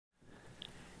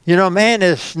You know, man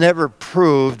has never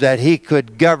proved that he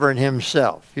could govern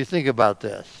himself. You think about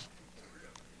this.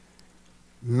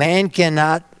 Man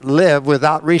cannot live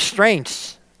without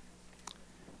restraints.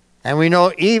 And we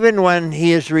know even when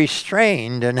he is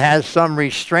restrained and has some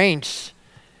restraints,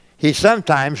 he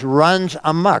sometimes runs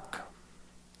amok.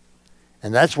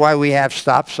 And that's why we have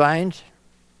stop signs.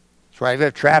 That's why we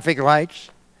have traffic lights.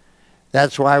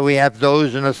 That's why we have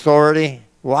those in authority.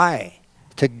 Why?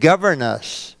 To govern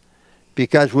us.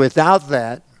 Because without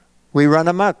that, we run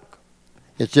amok.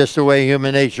 It's just the way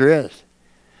human nature is.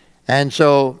 And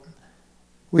so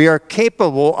we are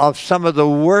capable of some of the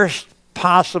worst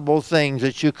possible things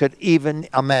that you could even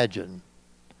imagine.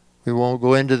 We won't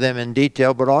go into them in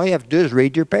detail, but all you have to do is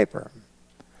read your paper.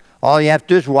 All you have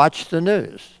to do is watch the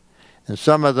news. And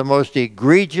some of the most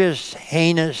egregious,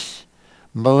 heinous,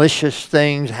 malicious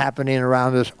things happening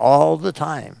around us all the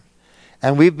time.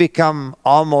 And we've become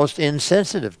almost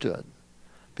insensitive to it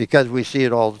because we see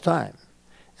it all the time.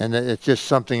 And it's just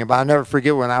something about, I'll never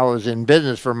forget when I was in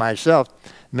business for myself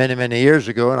many, many years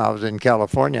ago, and I was in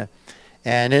California.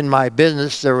 And in my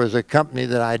business, there was a company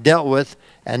that I dealt with,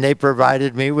 and they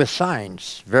provided me with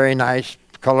signs, very nice,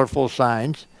 colorful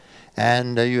signs.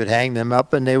 And you would hang them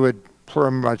up, and they would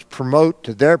pretty much promote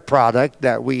to their product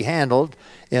that we handled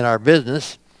in our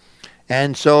business.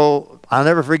 And so I'll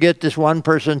never forget this one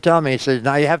person tell me, he says,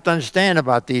 now you have to understand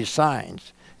about these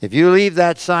signs. If you leave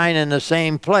that sign in the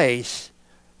same place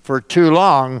for too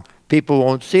long, people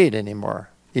won't see it anymore,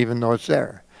 even though it's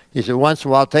there. He said, once in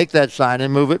a while, take that sign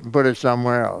and move it and put it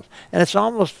somewhere else. And it's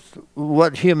almost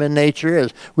what human nature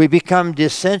is. We become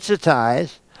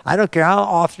desensitized. I don't care how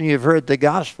often you've heard the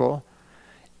gospel.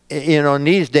 You know, in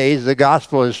these days, the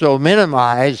gospel is so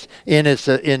minimized in its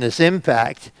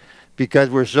impact because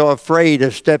we're so afraid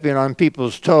of stepping on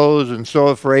people's toes and so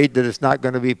afraid that it's not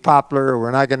going to be popular or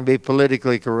we're not going to be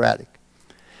politically correct.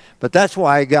 But that's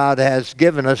why God has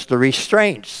given us the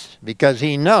restraints, because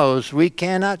he knows we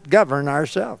cannot govern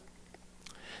ourselves.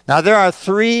 Now, there are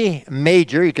three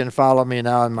major, you can follow me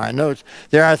now in my notes,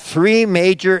 there are three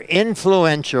major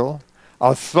influential,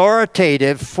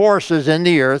 authoritative forces in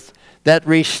the earth that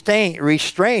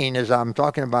restrain, as I'm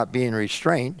talking about being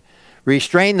restrained,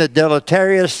 restrain the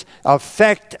deleterious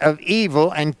effect of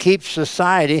evil and keep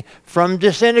society from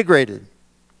disintegrating.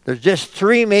 There's just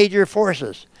three major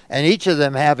forces. And each of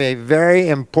them have a very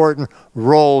important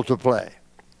role to play.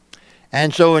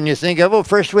 And so when you think of, well,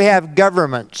 first we have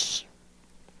governments.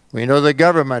 We know the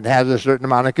government has a certain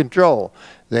amount of control.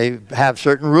 They have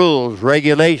certain rules,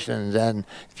 regulations, and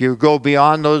if you go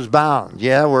beyond those bounds,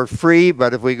 yeah, we're free,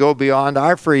 but if we go beyond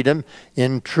our freedom,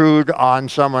 intrude on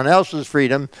someone else's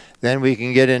freedom, then we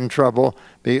can get in trouble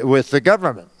with the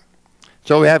government.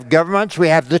 So we have governments, we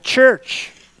have the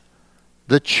church.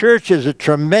 The church is a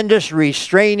tremendous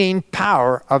restraining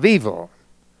power of evil.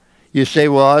 You say,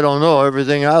 well, I don't know.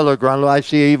 Everything I look around, I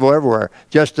see evil everywhere.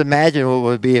 Just imagine what it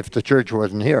would be if the church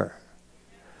wasn't here.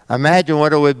 Imagine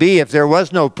what it would be if there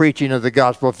was no preaching of the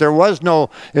gospel, if there was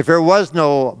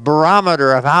no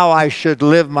barometer of how I should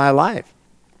live my life.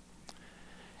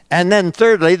 And then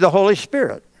thirdly, the Holy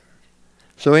Spirit.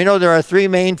 So we know there are three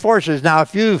main forces. Now,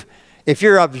 if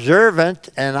you're observant,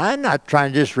 and I'm not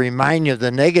trying to just remind you of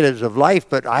the negatives of life,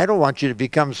 but I don't want you to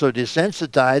become so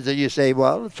desensitized that you say,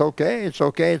 well, it's okay,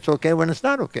 when it's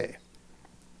not okay.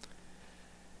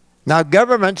 Now,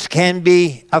 governments can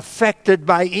be affected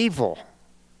by evil.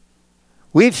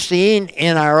 We've seen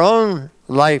in our own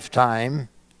lifetime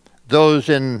those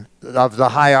of the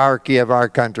hierarchy of our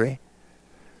country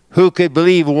who could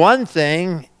believe one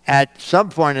thing at some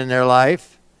point in their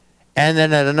life and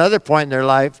then at another point in their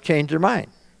life change their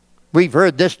mind. We've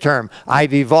heard this term,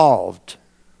 I've evolved.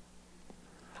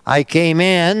 I came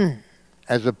in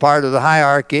as a part of the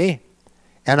hierarchy,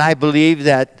 and I believe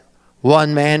that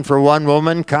one man for one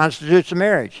woman constitutes a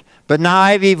marriage. But now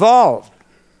I've evolved.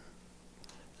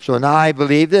 So now I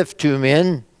believe that if two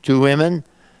men, two women,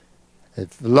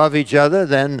 love each other,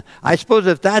 then I suppose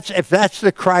if that's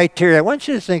the criteria, I want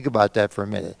you to think about that for a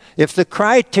minute. If the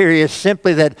criteria is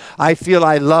simply that I feel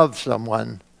I love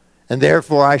someone and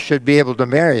therefore I should be able to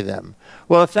marry them,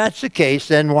 well, if that's the case,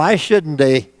 then why shouldn't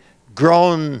a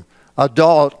grown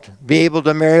adult be able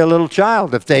to marry a little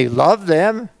child if they love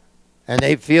them and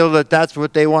they feel that that's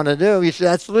what they want to do? You say,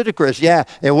 that's ludicrous. Yeah,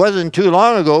 it wasn't too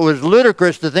long ago. It was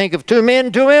ludicrous to think of two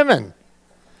men, two women.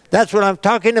 That's what I'm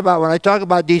talking about when I talk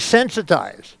about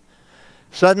desensitized.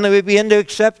 Suddenly we begin to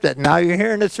accept it. Now you're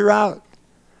hearing it throughout.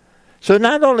 So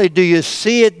not only do you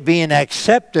see it being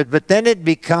accepted, but then it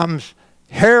becomes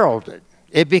heralded.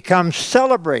 It becomes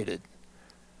celebrated.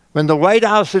 When the White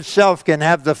House itself can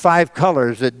have the 5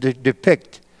 colors that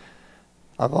depict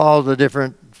of all the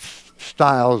different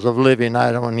styles of living.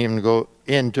 I don't even go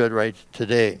into it right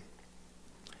today.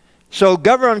 So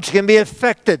governments can be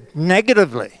affected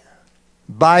negatively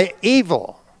by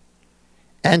evil.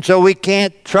 And so we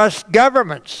can't trust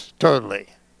governments totally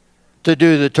to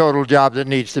do the total job that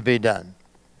needs to be done.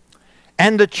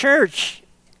 And the church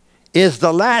is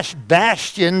the last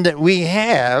bastion that we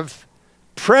have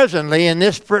presently in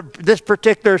this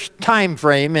particular time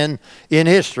frame in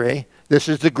history. This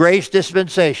is the grace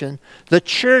dispensation. The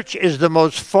church is the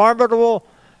most formidable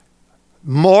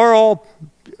moral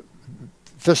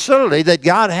facility that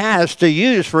God has to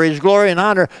use for his glory and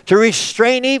honor to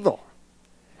restrain evil.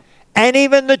 And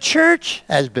even the church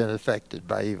has been affected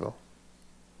by evil.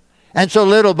 And so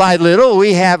little by little,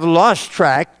 we have lost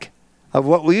track of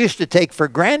what we used to take for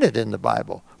granted in the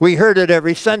Bible. We heard it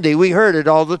every Sunday. We heard it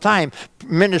all the time.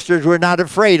 Ministers were not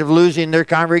afraid of losing their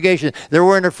congregation. They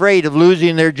weren't afraid of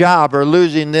losing their job or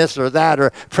losing this or that or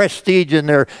prestige in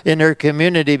their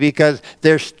community because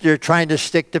they're trying to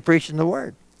stick to preaching the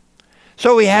word.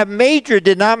 So we have major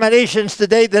denominations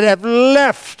today that have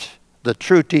left the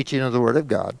true teaching of the Word of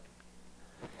God.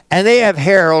 And they have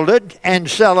heralded and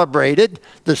celebrated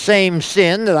the same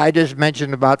sin that I just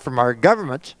mentioned about from our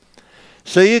governments.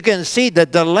 So you can see the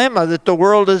dilemma that the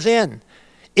world is in.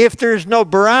 If there's no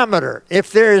barometer,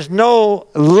 if there is no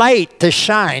light to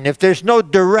shine, if there's no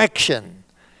direction,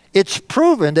 it's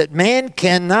proven that man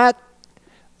cannot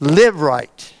live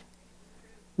right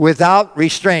without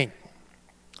restraint.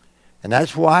 And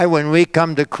that's why when we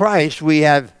come to Christ, we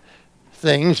have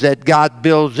things that God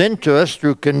builds into us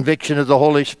through conviction of the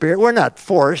Holy Spirit. We're not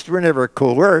forced. We're never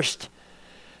coerced.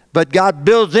 But God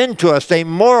builds into us a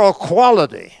moral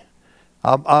quality,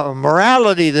 a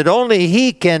morality that only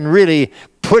he can really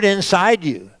put inside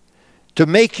you to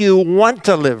make you want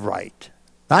to live right.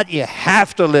 Not you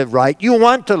have to live right. You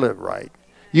want to live right.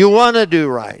 You want to do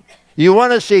right. You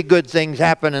want to see good things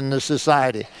happen in the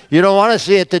society. You don't want to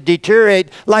see it to deteriorate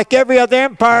like every other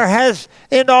empire has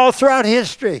in all throughout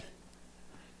history.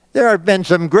 There have been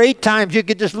some great times. You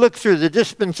could just look through the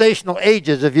dispensational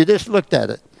ages if you just looked at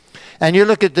it. And you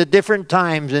look at the different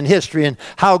times in history and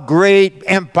how great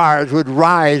empires would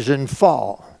rise and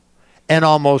fall. And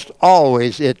almost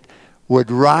always it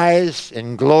would rise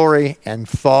in glory and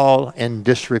fall in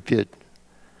disrepute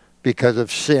because of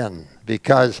sin,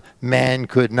 because man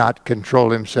could not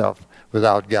control himself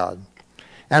without God.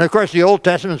 And of course the Old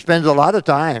Testament spends a lot of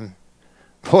time.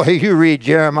 Boy, you read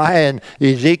Jeremiah and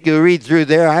Ezekiel, read through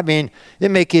there, I mean, it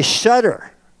makes you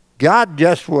shudder. God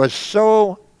just was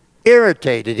so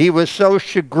irritated. He was so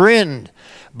chagrined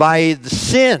by the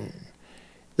sin.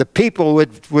 The people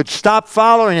would stop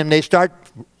following him. They'd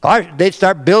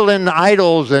start building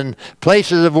idols and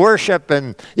places of worship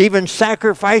and even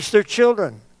sacrifice their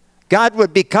children. God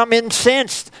would become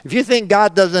incensed. If you think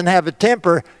God doesn't have a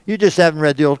temper, you just haven't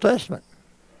read the Old Testament.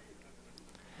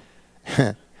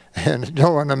 And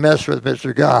don't want to mess with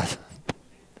Mr. God.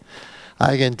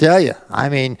 I can tell you. I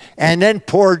mean, and then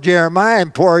poor Jeremiah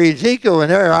and poor Ezekiel, when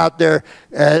they're out there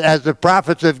as the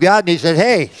prophets of God, and he said,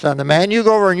 hey, son of man, you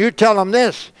go over and you tell them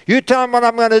this. You tell them what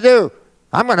I'm going to do.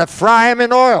 I'm going to fry them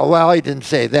in oil. Well, he didn't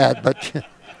say that, but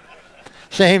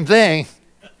same thing.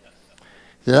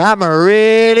 He said, I'm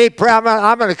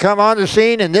going to come on the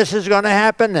scene, and this is going to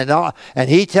happen. And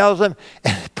he tells them,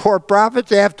 poor prophets,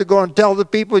 they have to go and tell the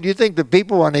people. Do you think the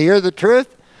people want to hear the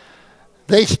truth?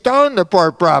 They stone the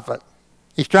poor prophet.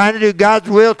 He's trying to do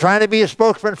God's will, trying to be a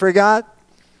spokesman for God.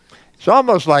 It's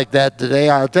almost like that today,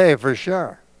 I'll tell you for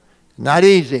sure. Not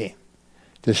easy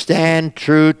to stand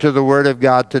true to the Word of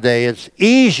God today. It's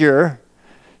easier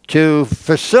to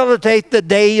facilitate the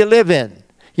day you live in.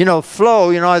 You know,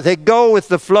 flow, they go with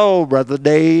the flow, Brother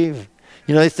Dave.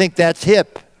 They think that's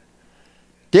hip.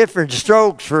 Different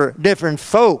strokes for different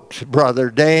folks,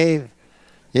 Brother Dave.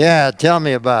 Yeah, tell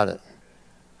me about it.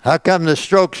 How come the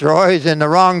strokes are always in the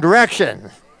wrong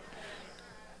direction?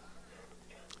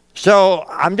 So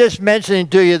I'm just mentioning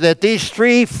to you that these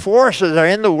three forces are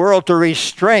in the world to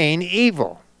restrain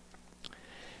evil.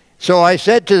 So I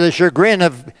said to the chagrin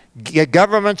of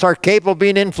governments are capable of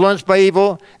being influenced by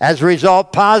evil. As a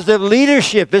result, positive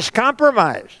leadership is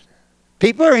compromised.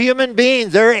 People are human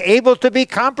beings. They're able to be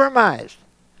compromised.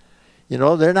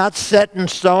 They're not set in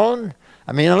stone.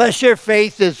 I mean, unless your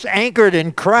faith is anchored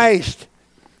in Christ,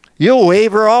 you'll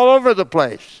waver all over the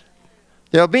place.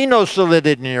 There'll be no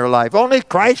solidity in your life. Only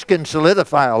Christ can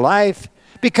solidify a life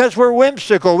because we're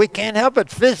whimsical. We can't help it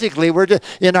physically. We're just,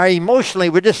 emotionally,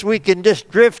 we can just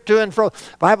drift to and fro.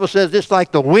 The Bible says just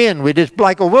like the wind, we just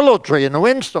like a willow tree in a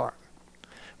windstorm.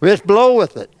 We just blow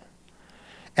with it.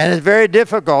 And it's very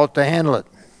difficult to handle it.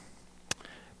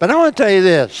 But I want to tell you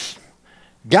this.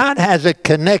 God has a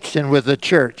connection with the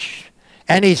church,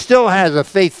 and he still has a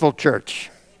faithful church.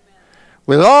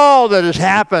 With all that has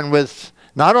happened with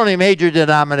not only major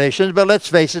denominations, but let's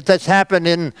face it, that's happened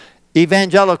in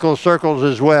evangelical circles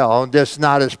as well, just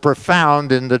not as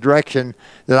profound in the direction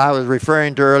that I was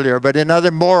referring to earlier. But in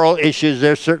other moral issues,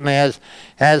 there certainly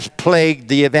has plagued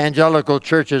the evangelical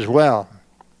church as well.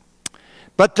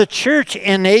 But the church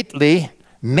innately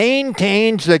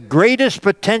maintains the greatest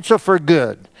potential for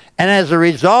good, and as a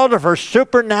result of her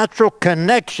supernatural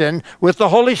connection with the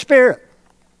Holy Spirit.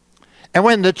 And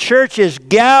when the church is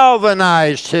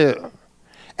galvanized to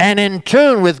and in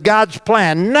tune with God's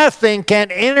plan, nothing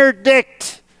can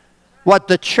interdict what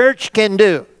the church can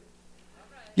do.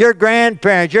 Your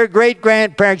grandparents, your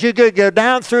great-grandparents, you could go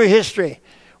down through history.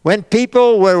 When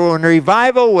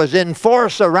revival was in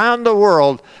force around the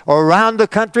world, or around the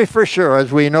country for sure,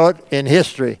 as we know it in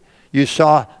history, you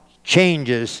saw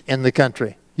changes in the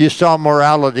country. You saw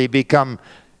morality become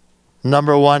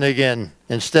number one again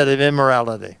instead of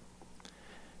immorality.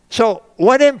 So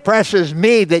what impresses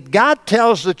me that God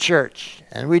tells the church,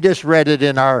 and we just read it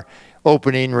in our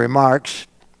opening remarks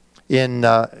in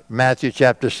Matthew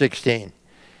chapter 16.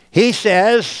 He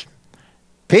says,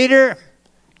 Peter,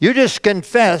 you just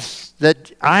confess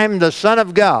that I'm the Son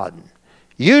of God.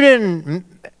 You didn't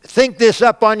think this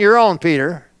up on your own,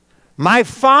 Peter. My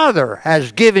Father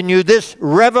has given you this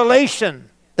revelation.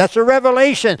 That's a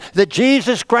revelation that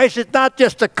Jesus Christ is not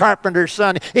just a carpenter's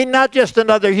son. He's not just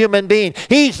another human being.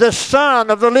 He's the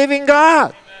Son of the living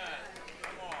God.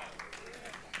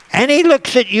 And he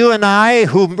looks at you and I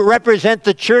who represent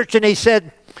the church, and he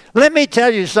said, let me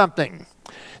tell you something.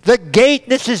 The gate,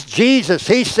 this is Jesus,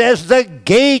 he says, the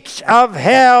gates of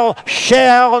hell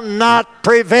shall not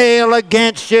prevail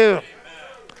against you.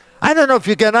 I don't know if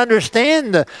you can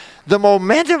understand the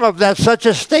momentum of that, such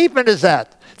a statement as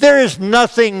that. There is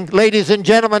nothing, ladies and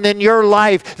gentlemen, in your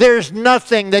life, there's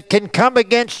nothing that can come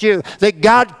against you that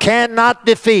God cannot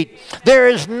defeat. There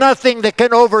is nothing that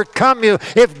can overcome you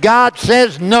if God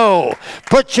says no.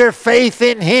 Put your faith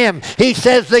in him. He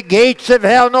says the gates of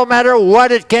hell, no matter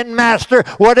what it can master,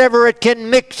 whatever it can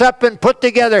mix up and put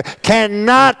together,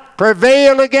 cannot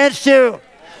prevail against you.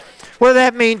 Well,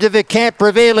 that means if it can't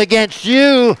prevail against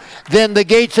you, then the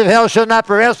gates of hell shall not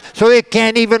prevail, so it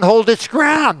can't even hold its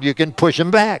ground. You can push them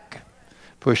back.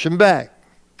 Push them back.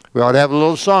 We ought to have a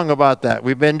little song about that.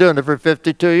 We've been doing it for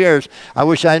 52 years. I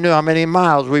wish I knew how many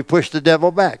miles we pushed the devil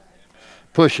back.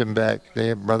 Push him back.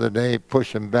 Brother Dave,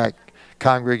 push him back.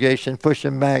 Congregation, push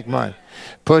him back. Mine.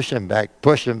 Push him back,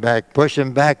 push him back, push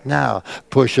him back now.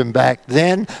 Push him back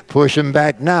then, push him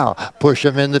back now. Push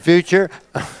him in the future.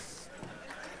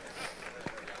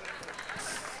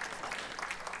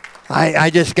 I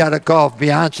just got a call from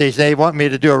Beyonce. They want me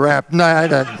to do a rap. No, I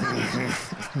don't.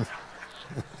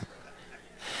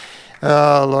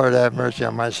 Oh, Lord, have mercy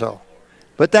on my soul.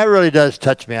 But that really does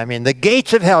touch me. I mean, the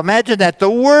gates of hell, imagine that.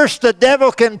 The worst the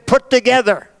devil can put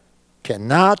together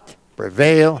cannot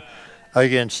prevail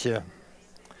against you.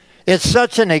 It's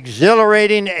such an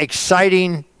exhilarating,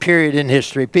 exciting period in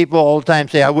history. People all the time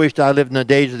say, I wish I lived in the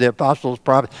days of the apostles,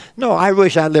 prophets. No, I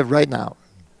wish I lived right now.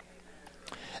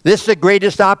 This is the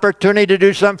greatest opportunity to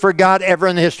do something for God ever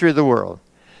in the history of the world.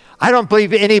 I don't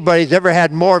believe anybody's ever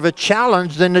had more of a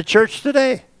challenge than the church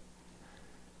today.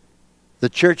 The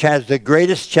church has the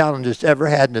greatest challenge it's ever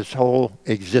had in its whole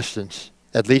existence,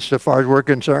 at least so far as we're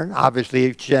concerned. Obviously,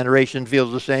 each generation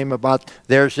feels the same about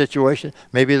their situation.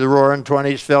 Maybe the Roaring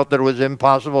 '20s felt that it was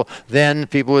impossible. Then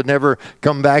people would never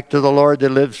come back to the Lord. They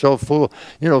lived so full,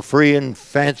 free and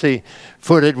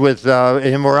fancy-footed with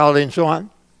immorality and so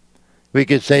on. We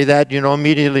could say that,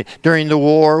 immediately during the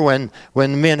war when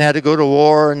men had to go to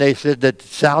war, and they said that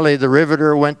Sally the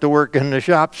Riveter went to work in the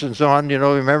shops and so on.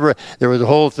 Remember, there was a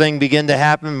whole thing began to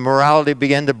happen. Morality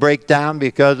began to break down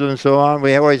because of and so on.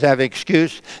 We always have an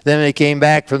excuse. Then they came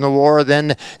back from the war.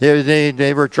 Then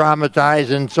they were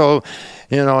traumatized, and so,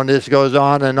 and this goes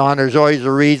on and on. There's always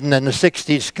a reason. Then the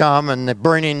 60s come, and the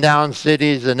burning down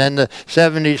cities, and then the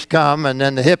 70s come, and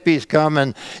then the hippies come,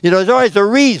 and, there's always a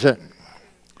reason.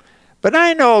 But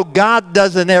I know God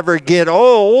doesn't ever get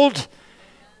old,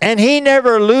 and he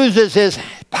never loses his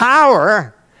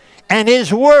power, and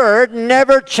his word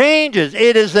never changes.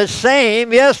 It is the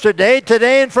same yesterday,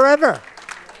 today, and forever.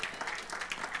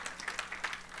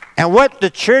 And what the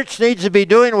church needs to be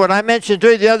doing, what I mentioned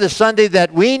to you the other Sunday,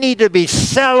 that we need to be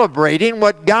celebrating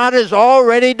what God has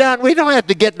already done. We don't have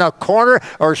to get in a corner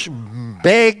or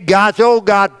beg God, oh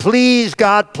God, please,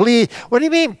 God, please. What do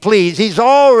you mean, please? He's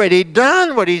already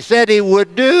done what he said he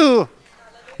would do.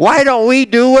 Why don't we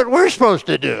do what we're supposed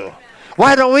to do?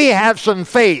 Why don't we have some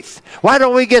faith? Why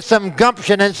don't we get some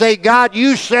gumption and say, God,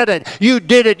 you said it. You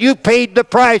did it. You paid the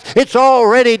price. It's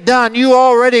already done. You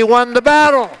already won the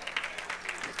battle.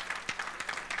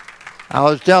 I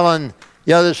was telling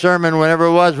the other sermon, whenever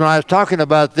it was, when I was talking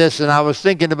about this, and I was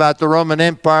thinking about the Roman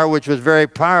Empire, which was very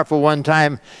powerful one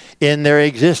time in their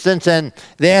existence, and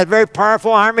they had a very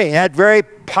powerful army, had very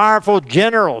powerful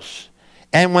generals.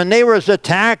 And when they was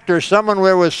attacked or someone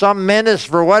where was some menace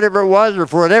for whatever it was or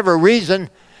for whatever reason,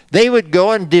 they would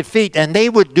go and defeat, and they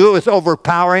would do it with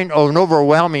overpowering or an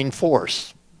overwhelming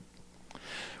force.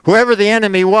 Whoever the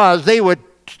enemy was, they would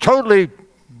totally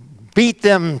beat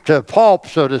them to pulp,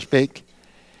 so to speak.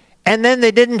 And then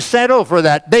they didn't settle for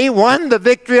that. They won the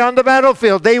victory on the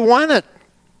battlefield. They won it.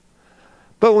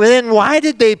 But then why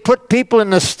did they put people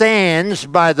in the stands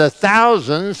by the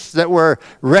thousands that were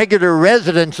regular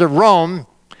residents of Rome?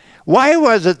 Why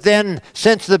was it then,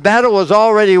 since the battle was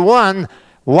already won,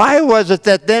 why was it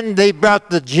that then they brought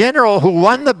the general who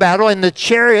won the battle in the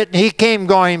chariot, and he came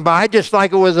going by just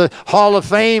like it was a Hall of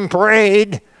Fame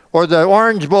parade or the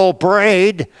Orange Bowl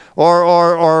parade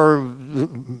or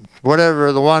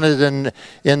whatever the one is in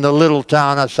the little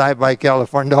town outside by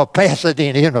California, no,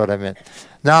 Pasadena, you know what I mean.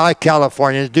 Now,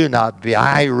 Californians do not be.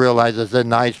 I realize it's a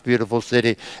nice, beautiful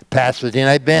city, Pasadena.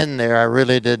 I've been there. I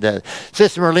really did that.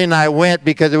 Sister Merlene and I went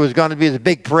because it was going to be the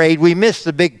big parade. We missed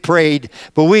the big parade,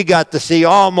 but we got to see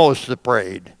almost the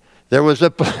parade. There was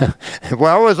well, it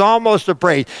was almost a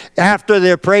parade. After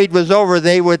their parade was over,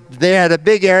 they had a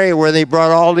big area where they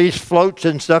brought all these floats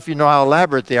and stuff. You know how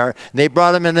elaborate they are. They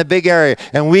brought them in a big area,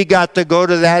 and we got to go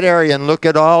to that area and look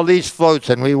at all these floats,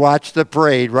 and we watched the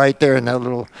parade right there in that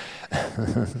little...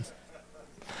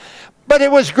 But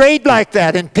it was great like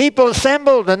that, and people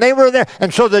assembled, and they were there.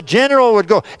 And so the general would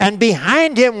go, and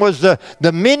behind him was the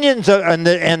minions and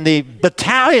the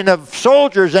battalion of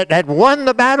soldiers that had won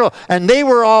the battle, and they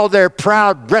were all there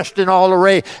proud, dressed in all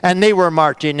array, and they were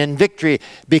marching in victory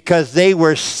because they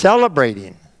were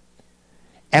celebrating.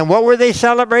 And what were they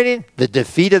celebrating? The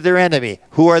defeat of their enemy.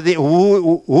 Where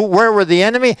were the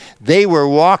enemy? They were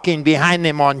walking behind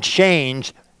them on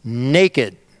chains,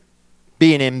 naked,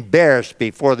 being embarrassed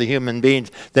before the human beings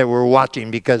that were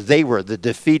watching because they were the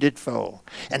defeated foe.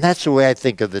 And that's the way I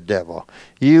think of the devil.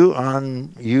 You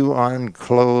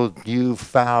unclothed, you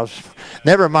foul.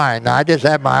 Never mind. I just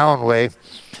have my own way.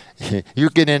 You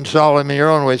can insult him in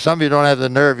your own way. Some of you don't have the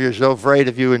nerve. You're so afraid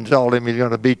if you insult him, he's going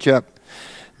to beat you up.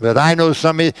 But I know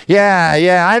somebody,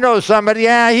 I know somebody,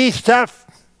 he's tough.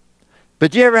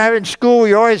 But you ever have in school,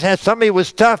 you always had somebody who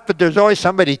was tough, but there's always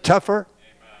somebody tougher?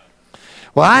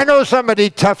 Well, I know somebody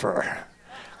tougher.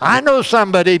 I know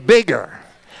somebody bigger.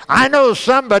 I know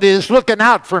somebody that's looking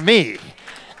out for me.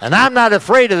 And I'm not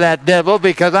afraid of that devil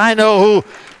because I know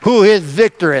who his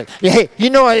victor is. Hey, you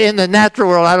know, in the natural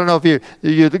world, I don't know if you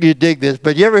dig this,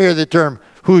 but you ever hear the term,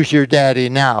 who's your daddy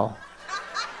now?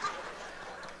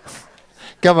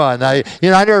 Come on. Now, you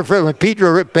know, I never forget when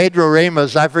Pedro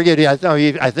Ramos, I forget,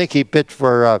 I think he pitched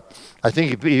for, I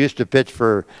think he used to pitch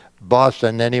for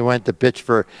Boston, then he went to pitch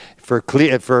for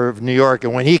New York,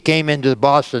 and when he came into the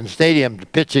Boston Stadium to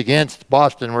pitch against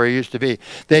Boston where he used to be,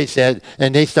 they said,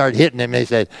 and they started hitting him, they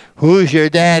said, who's your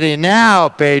daddy now,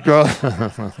 Pedro?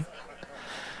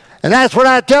 And that's what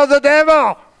I tell the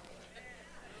devil.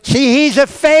 See, he's a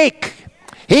fake.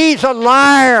 He's a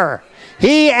liar.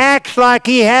 He acts like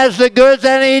he has the goods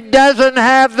and he doesn't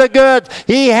have the goods.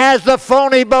 He has the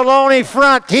phony baloney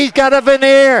front. He's got a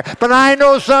veneer. But I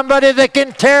know somebody that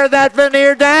can tear that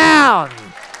veneer down.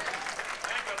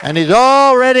 And he's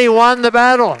already won the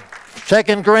battle. 2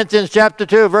 Corinthians chapter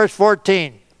 2, verse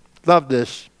 14. Love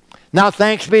this. Now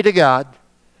thanks be to God,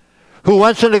 who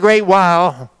once in a great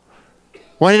while,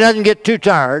 when he doesn't get too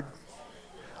tired,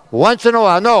 once in a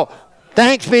while, no,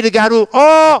 thanks be to God who,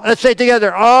 let's say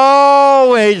together,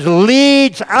 always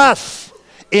leads us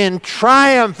in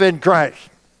triumph in Christ,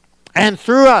 and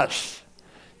through us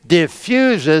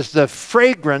diffuses the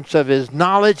fragrance of his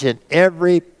knowledge in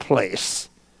every place.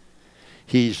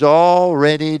 He's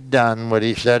already done what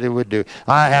he said he would do.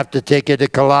 I have to take you to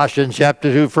Colossians chapter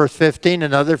 2, verse 15,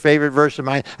 another favorite verse of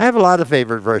mine. I have a lot of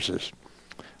favorite verses.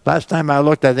 Last time I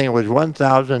looked, I think it was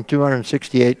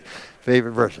 1,268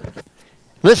 favorite verses.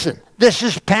 Listen, this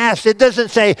is past. It doesn't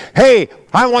say, hey,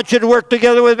 I want you to work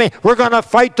together with me. We're going to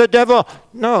fight the devil.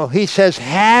 No, he says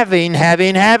having,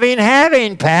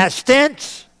 past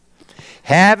tense.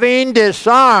 Having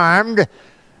disarmed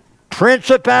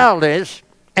principalities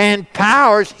and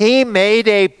powers, he made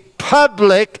a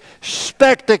public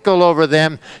spectacle over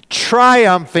them,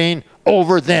 triumphing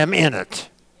over them in it.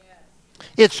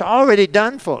 It's already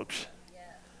done, folks.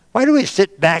 Why do we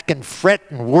sit back and fret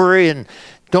and worry and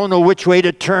don't know which way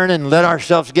to turn and let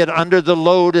ourselves get under the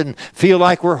load and feel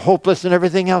like we're hopeless and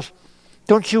everything else.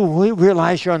 Don't you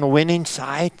realize you're on the winning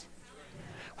side?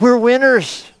 We're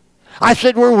winners. I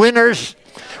said we're winners.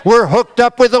 We're hooked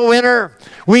up with a winner.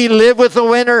 We live with a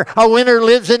winner. A winner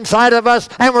lives inside of us,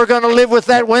 and we're going to live with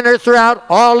that winner throughout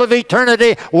all of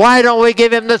eternity. Why don't we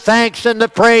give him the thanks and the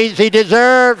praise he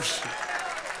deserves?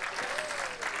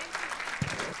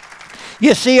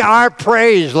 You see, our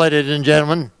praise, ladies and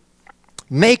gentlemen,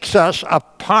 makes us a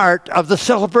part of the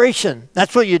celebration.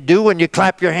 That's what you do when you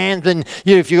clap your hands and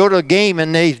if you go to a game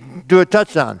and they do a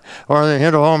touchdown or they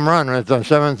hit a home run at the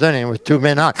 7th inning with 2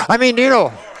 men out. I mean,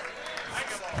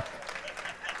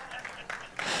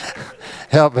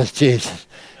 help us, Jesus.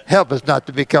 Help us not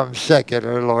to become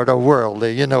secular, Lord, or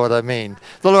worldly. You know what I mean.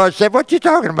 The Lord said, what you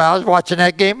talking about? I was watching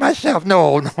that game myself.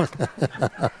 No.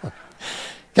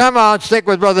 Come on, stick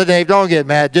with Brother Dave. Don't get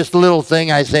mad. Just a little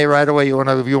thing I say right away. You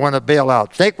want to bail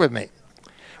out. Stick with me.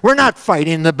 We're not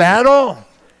fighting the battle.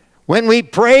 When we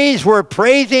praise, we're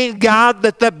praising God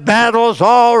that the battle's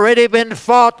already been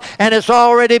fought and it's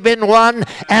already been won.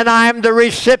 And I'm the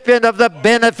recipient of the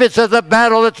benefits of the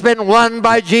battle that's been won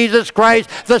by Jesus Christ,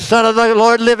 the Son of the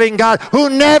Lord living God, who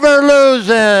never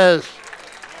loses.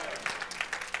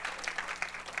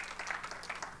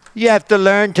 You have to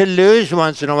learn to lose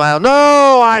once in a while.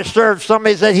 No, I serve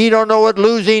somebody that he don't know what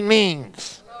losing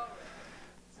means.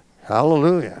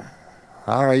 Hallelujah.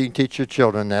 All right, you can teach your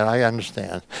children that. I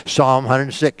understand. Psalm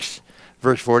 106,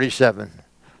 verse 47.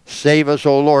 Save us,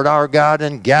 O Lord our God,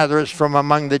 and gather us from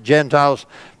among the Gentiles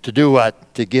to do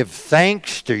what? To give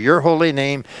thanks to your holy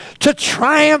name, to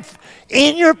triumph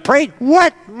in your praise.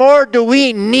 What more do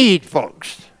we need,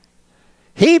 folks?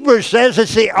 Hebrews says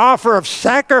it's the offer of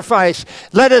sacrifice.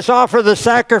 Let us offer the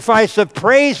sacrifice of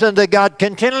praise unto God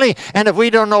continually. And if we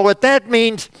don't know what that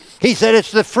means, he said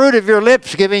it's the fruit of your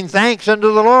lips giving thanks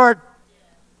unto the Lord.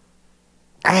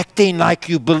 Acting like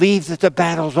you believe that the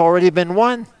battle's already been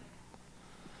won.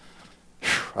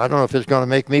 I don't know if it's going to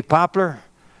make me popular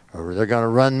or they're going to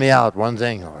run me out. One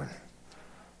thing, Lord.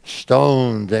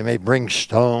 Stones, they may bring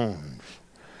stones.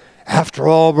 After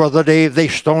all, Brother Dave, they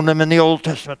stoned them in the Old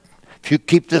Testament. If you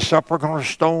keep this up, we're going to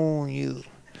stone you.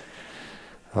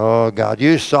 Oh, God,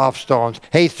 use soft stones.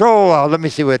 Hey, let me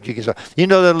see what you can say. You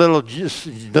know the little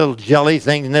jelly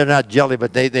things? They're not jelly,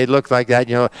 but they look like that.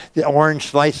 You know, the orange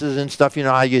slices and stuff. You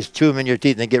know how you chew them in your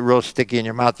teeth and they get real sticky in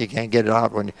your mouth. You can't get it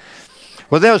out.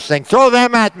 Well, those things, throw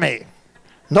them at me.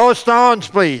 No stones,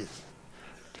 please.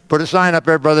 Put a sign up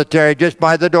there, Brother Terry, just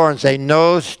by the door and say,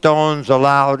 no stones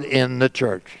allowed in the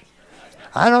church.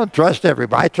 I don't trust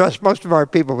everybody. I trust most of our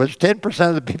people, but it's 10%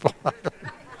 of the people.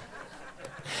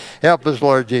 Help us,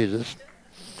 Lord Jesus.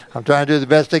 I'm trying to do the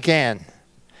best I can.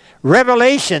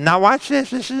 Revelation. Now watch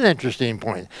this. This is an interesting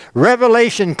point.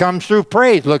 Revelation comes through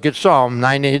praise. Look at Psalm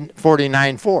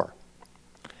 49:4.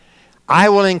 I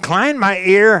will incline my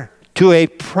ear to a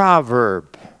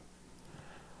proverb.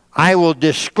 I will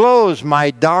disclose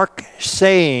my dark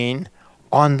saying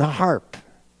on the harp.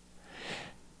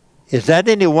 Is that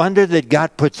any wonder that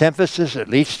God puts emphasis, at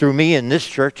least through me in this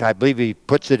church? I believe he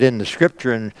puts it in the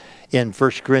scripture in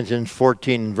 1 Corinthians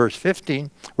 14 verse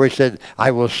 15, where he said,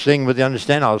 I will sing with the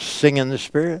understanding, I'll sing in the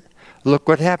Spirit. Look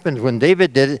what happens when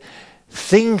David did it.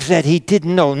 Things that he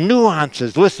didn't know,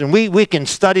 nuances. Listen, we can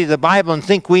study the Bible and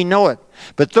think we know it.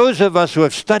 But those of us who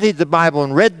have studied the Bible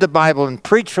and read the Bible and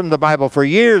preached from the Bible for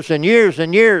years and years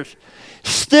and years,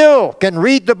 still can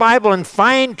read the Bible and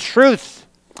find truth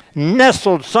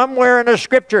nestled somewhere in a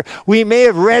scripture we may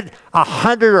have read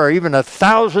 100 or even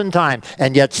 1,000 times,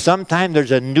 and yet sometime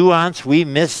there's a nuance we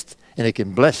missed and it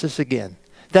can bless us again.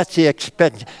 That's the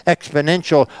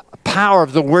exponential power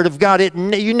of the Word of God.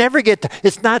 You never get to,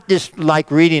 it's not just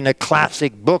like reading a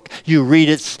classic book. You read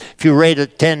it, if you read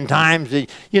it 10 times,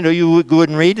 you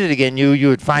wouldn't read it again. You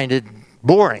would find it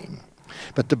boring.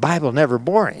 But the Bible never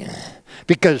boring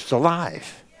because it's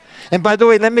alive. And by the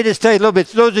way, let me just tell you a little bit.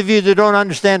 Those of you that don't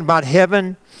understand about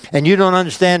heaven and you don't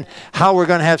understand how we're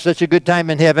going to have such a good time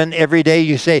in heaven every day,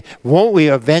 you say, won't we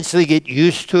eventually get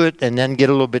used to it and then get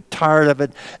a little bit tired of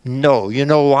it? No. You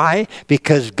know why?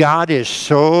 Because God is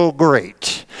so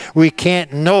great. We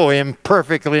can't know him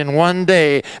perfectly in one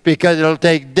day because it'll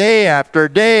take day after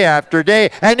day after day.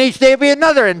 And each day will be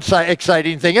another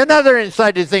exciting thing, another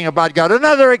exciting thing about God,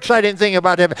 another exciting thing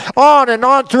about heaven. On and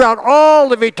on throughout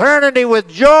all of eternity with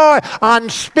joy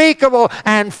unspeakable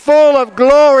and full of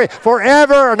glory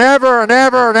forever and ever and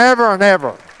ever and ever and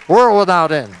ever. World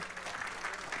without end.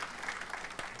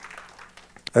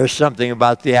 There's something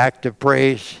about the act of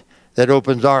praise that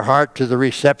opens our heart to the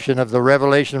reception of the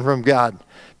revelation from God.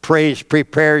 Praise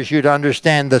prepares you to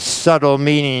understand the subtle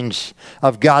meanings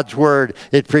of God's word.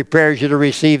 It prepares you to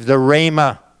receive the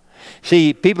rhema.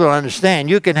 See, people don't understand.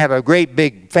 You can have a great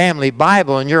big family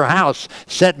Bible in your house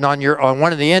sitting on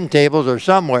one of the end tables or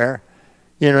somewhere.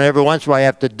 You know, every once in a while you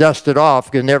have to dust it off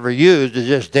because it's never used. It's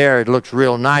just there. It looks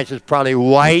real nice. It's probably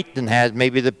white and has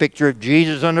maybe the picture of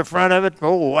Jesus on the front of it.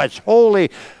 Oh, it's holy.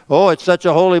 Oh, it's such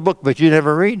a holy book, but you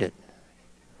never read it.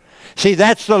 See,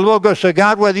 that's the Logos of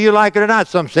God, whether you like it or not.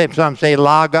 Some say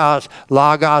Logos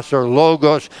or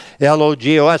Logos,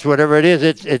 Logos, whatever it is.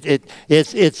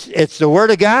 It's the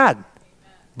Word of God.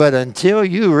 But until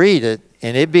you read it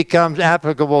and it becomes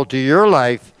applicable to your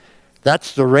life,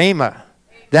 that's the Rhema.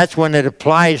 That's when it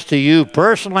applies to you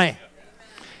personally.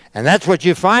 And that's what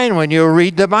you find when you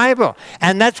read the Bible.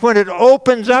 And that's when it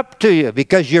opens up to you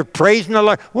because you're praising the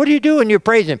Lord. What do you do when you're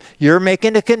praising Him? You're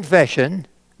making a confession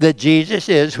that Jesus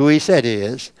is who He said He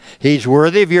is. He's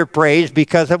worthy of your praise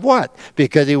because of what?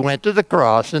 Because He went to the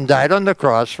cross and died on the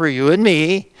cross for you and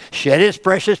me, shed His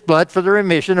precious blood for the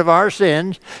remission of our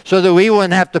sins, so that we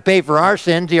wouldn't have to pay for our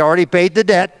sins. He already paid the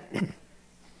debt.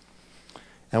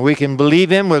 And we can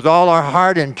believe Him with all our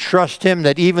heart and trust Him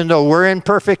that even though we're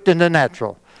imperfect in the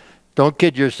natural, don't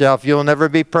kid yourself, you'll never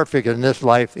be perfect in this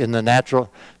life, in the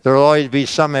natural. There will always be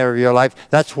some area of your life.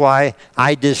 That's why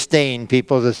I disdain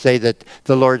people that say that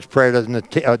the Lord's Prayer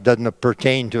doesn't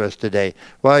pertain to us today.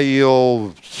 Well, you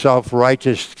old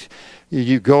self-righteous,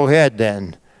 you go ahead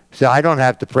then. Say, I don't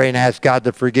have to pray and ask God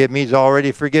to forgive me. He's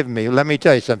already forgiven me. Let me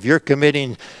tell you something. If you're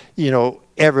committing,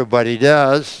 everybody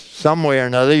does, some way or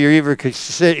another. You're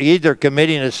either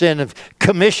committing a sin of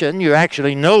commission, you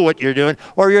actually know what you're doing,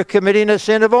 or you're committing a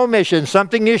sin of omission,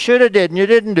 something you should have did and you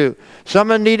didn't do.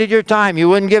 Someone needed your time, you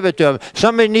wouldn't give it to them.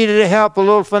 Somebody needed help, a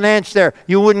little finance there,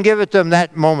 you wouldn't give it to them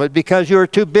that moment because you were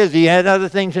too busy, you had other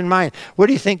things in mind. What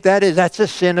do you think that is? That's a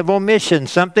sin of omission,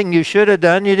 something you should have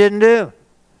done, you didn't do.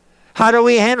 How do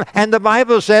we handle it? And the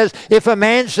Bible says, if a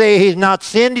man say he's not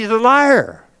sinned, he's a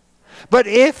liar. But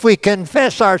if we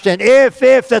confess our sin, if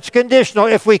that's conditional,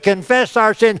 if we confess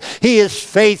our sin, He is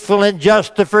faithful and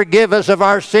just to forgive us of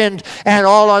our sins and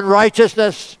all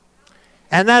unrighteousness.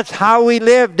 And that's how we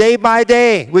live day by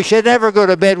day. We should never go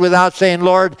to bed without saying,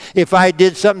 Lord, if I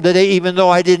did something today, even though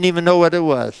I didn't even know what it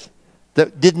was,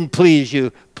 that didn't please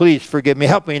you, please forgive me.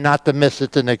 Help me not to miss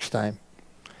it the next time.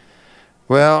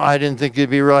 Well, I didn't think you'd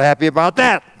be real happy about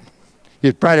that.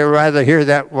 You'd probably rather hear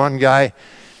that one guy,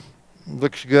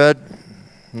 looks good,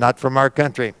 not from our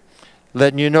country,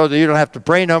 letting you know that you don't have to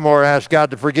pray no more, ask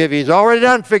God to forgive you. He's already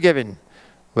done forgiving.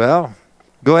 Well,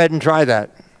 go ahead and try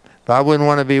that. But I wouldn't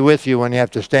want to be with you when you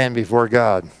have to stand before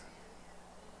God.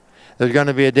 There's going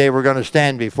to be a day we're going to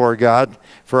stand before God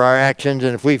for our actions,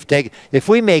 and if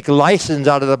we make license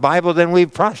out of the Bible, then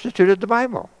we've prostituted the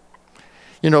Bible.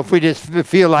 If we just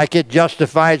feel like it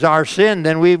justifies our sin,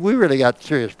 then we really got a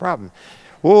serious problem.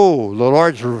 Oh, the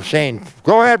Lord's saying,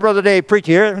 go ahead, Brother Dave, preach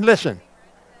here. Listen.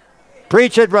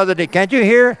 Preach it, Brother Dave. Can't you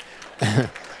hear?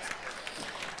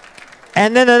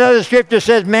 And then another scripture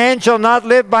says, man shall not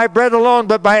live by bread alone,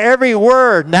 but by every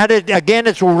word. And that is, again,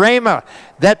 it's rhema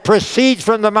that proceeds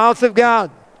from the mouth of God.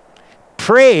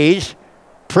 Praise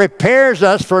prepares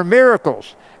us for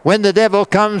miracles. When the devil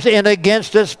comes in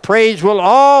against us, praise will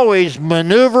always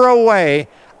maneuver a way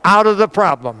out of the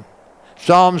problem.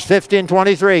 Psalms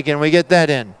 15:23, can we get that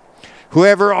in?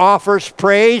 Whoever offers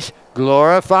praise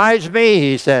glorifies me,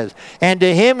 he says. And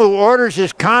to him who orders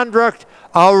his conduct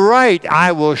aright,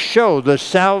 I will show the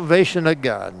salvation of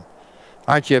God.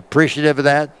 Aren't you appreciative of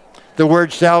that? The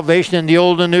word salvation in the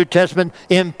Old and New Testament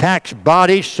impacts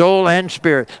body, soul, and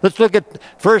spirit. Let's look at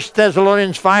 1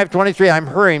 Thessalonians 5:23. I'm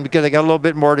hurrying because I got a little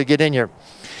bit more to get in here.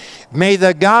 May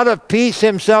the God of peace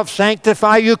Himself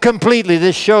sanctify you completely.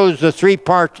 This shows the three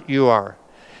parts you are.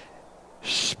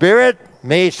 Spirit,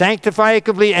 may He sanctify you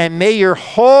completely, and may your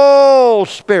whole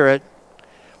spirit,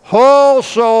 whole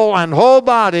soul, and whole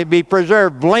body be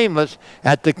preserved blameless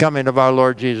at the coming of our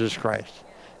Lord Jesus Christ.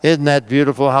 Isn't that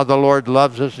beautiful how the Lord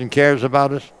loves us and cares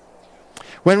about us?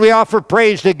 When we offer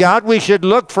praise to God, we should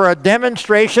look for a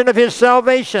demonstration of His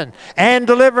salvation and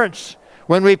deliverance.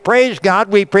 When we praise God,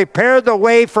 we prepare the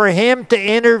way for Him to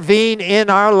intervene in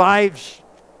our lives.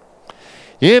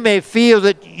 You may feel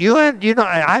that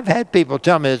I've had people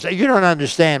tell me this. You don't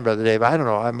understand, Brother Dave. I don't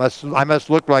know. I must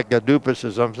look like a doofus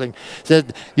or something.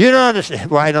 Said, you don't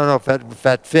understand. Well, I don't know if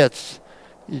that fits.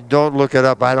 You don't look it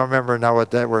up. I don't remember now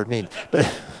what that word means.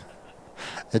 But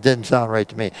it didn't sound right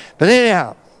to me. But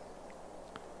anyhow,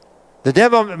 the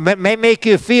devil may make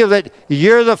you feel that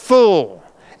you're the fool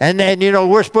And then, you know,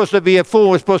 we're supposed to be a fool.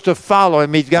 We're supposed to follow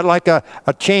him. He's got like a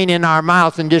chain in our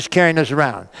mouth and just carrying us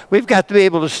around. We've got to be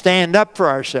able to stand up for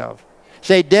ourselves.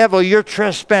 Say, devil, you're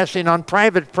trespassing on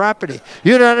private property.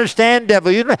 You don't understand,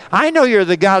 devil. I know you're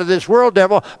the God of this world,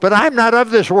 devil, but I'm not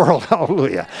of this world.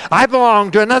 Hallelujah. I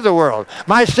belong to another world.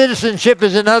 My citizenship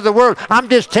is in another world. I'm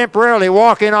just temporarily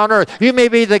walking on earth. You may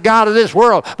be the God of this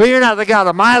world, but you're not the God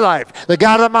of my life. The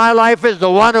God of my life is the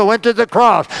one who went to the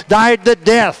cross, died the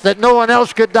death that no one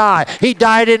else could die. He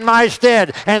died in my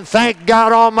stead. And thank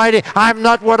God Almighty, I'm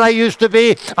not what I used to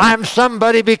be. I'm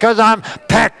somebody because I'm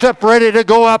packed up, ready to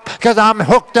go up, because I'm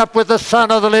hooked up with the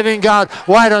Son of the living God.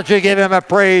 Why don't you give him a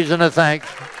praise and a thanks?